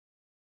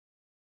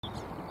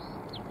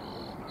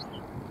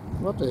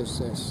What is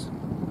this?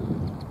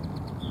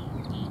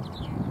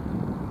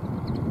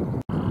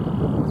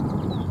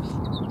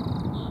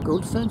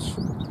 Goldfinch?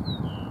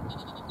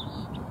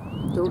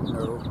 Don't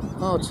know.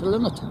 Oh, it's a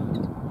linnet.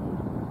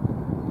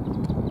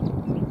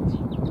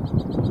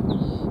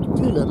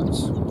 2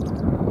 linnets.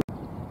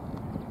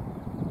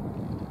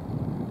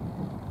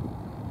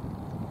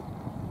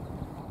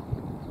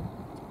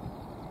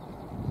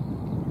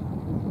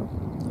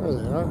 There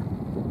they are.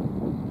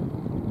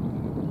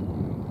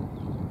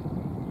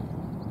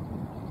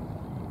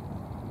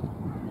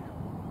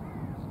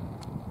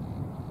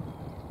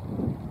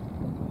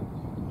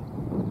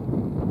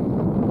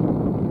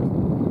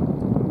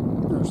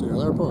 There's the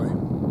other boy.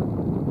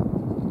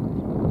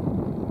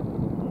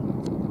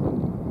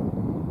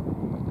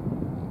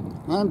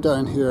 I'm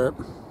down here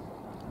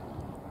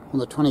on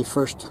the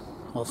 21st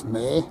of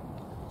May,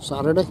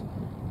 Saturday,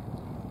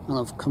 and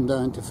I've come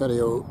down to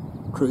video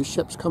cruise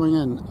ships coming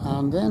in,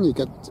 and then you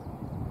get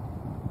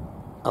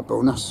a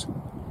bonus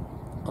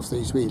of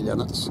these wee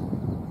linnets.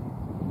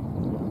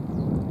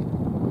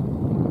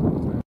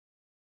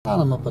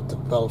 And I'm up at the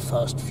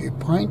Belfast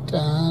viewpoint,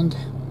 and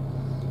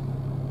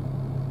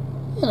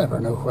you never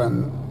know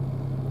when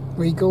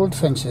wee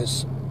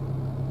goldfinches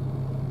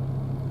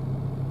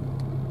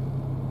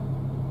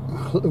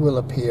will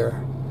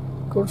appear.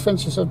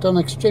 Goldfinches have done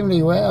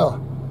extremely well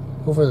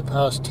over the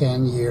past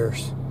 10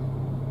 years.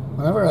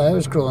 Whenever I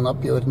was growing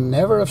up, you would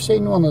never have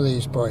seen one of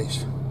these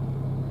boys.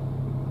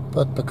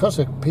 But because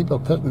of people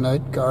putting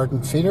out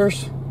garden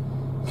feeders,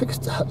 look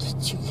at that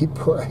cheeky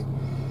boy.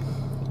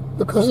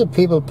 Because of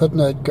people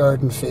putting out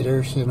garden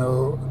feeders, you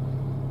know,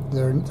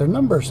 their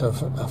numbers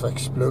have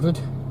exploded.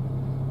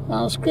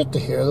 And it's great to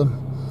hear them,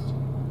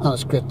 and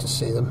it's great to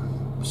see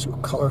them. So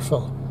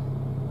colourful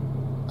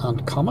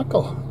and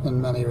comical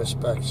in many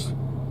respects.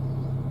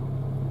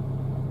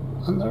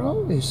 And they're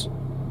always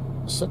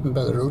sitting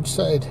by the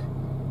roadside,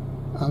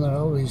 and they're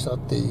always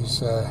at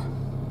these you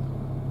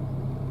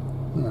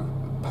know,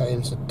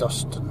 piles of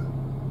dust and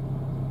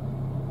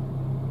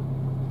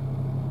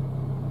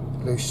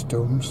loose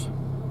stones.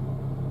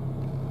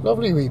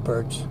 Lovely wee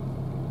birds.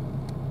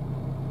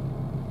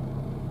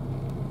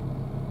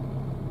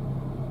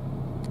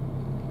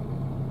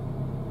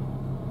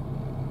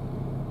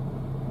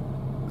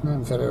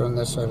 I'm videoing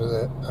this out of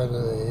the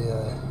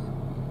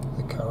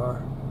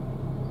car.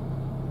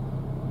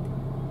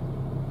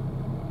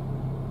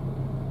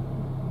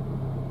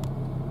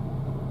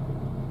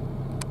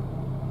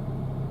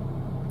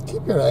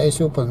 Keep your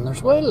eyes open.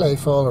 There's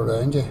wildlife all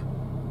around you.